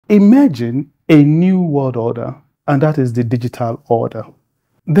Imagine a new world order, and that is the digital order.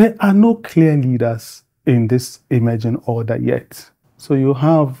 There are no clear leaders in this emerging order yet. So you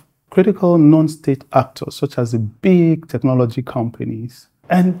have critical non-state actors such as the big technology companies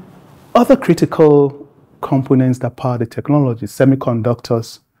and other critical components that power the technology,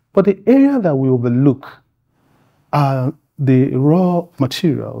 semiconductors. But the area that we overlook are the raw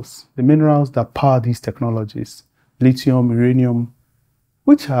materials, the minerals that power these technologies, lithium, uranium,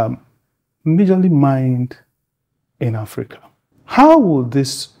 which are majorly mined in Africa. How will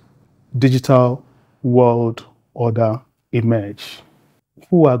this digital world order emerge?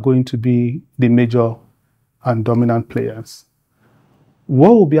 Who are going to be the major and dominant players?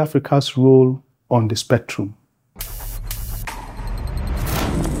 What will be Africa's role on the spectrum?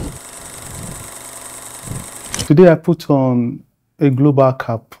 Today I put on a global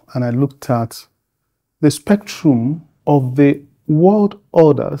cap and I looked at the spectrum of the world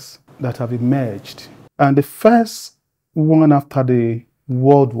orders that have emerged. And the first one after the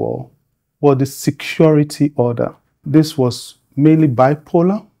World War was the security order. This was mainly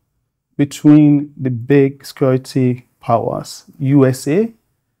bipolar between the big security powers, USA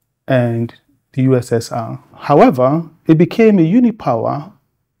and the USSR. However, it became a unipower,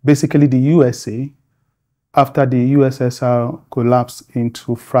 basically the USA, after the USSR collapsed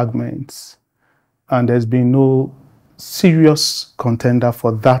into fragments. And there's been no serious contender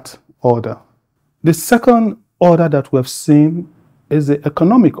for that order. The second order that we've seen is the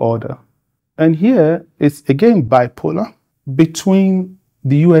economic order. And here it's again bipolar between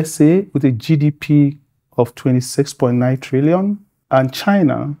the USA with a GDP of 26.9 trillion and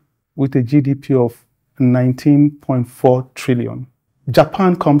China with a GDP of 19.4 trillion.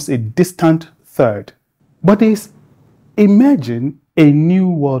 Japan comes a distant third. But it's emerging a new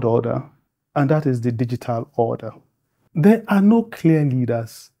world order, and that is the digital order. There are no clear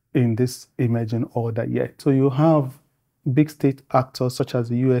leaders in this emerging order yet. So you have big state actors such as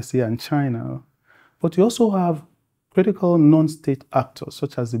the USA and China, but you also have critical non-state actors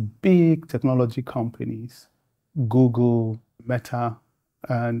such as the big technology companies, Google, Meta,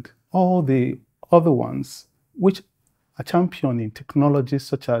 and all the other ones, which are championing technologies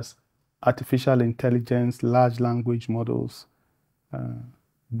such as artificial intelligence, large language models,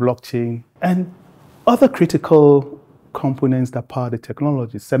 blockchain, and other critical components that power the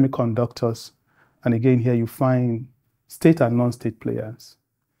technology, semiconductors. And again, here you find state and non-state players.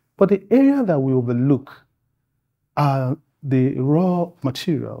 But the area that we overlook are the raw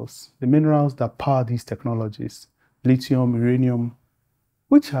materials, the minerals that power these technologies, lithium, uranium,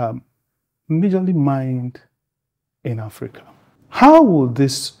 which are majorly mined in Africa. How will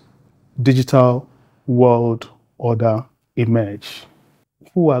this digital world order emerge?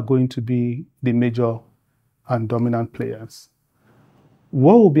 Who are going to be the major and dominant players?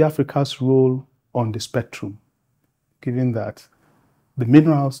 What will be Africa's role on the spectrum, given that the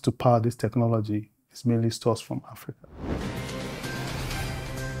minerals to power this technology is mainly sourced from Africa?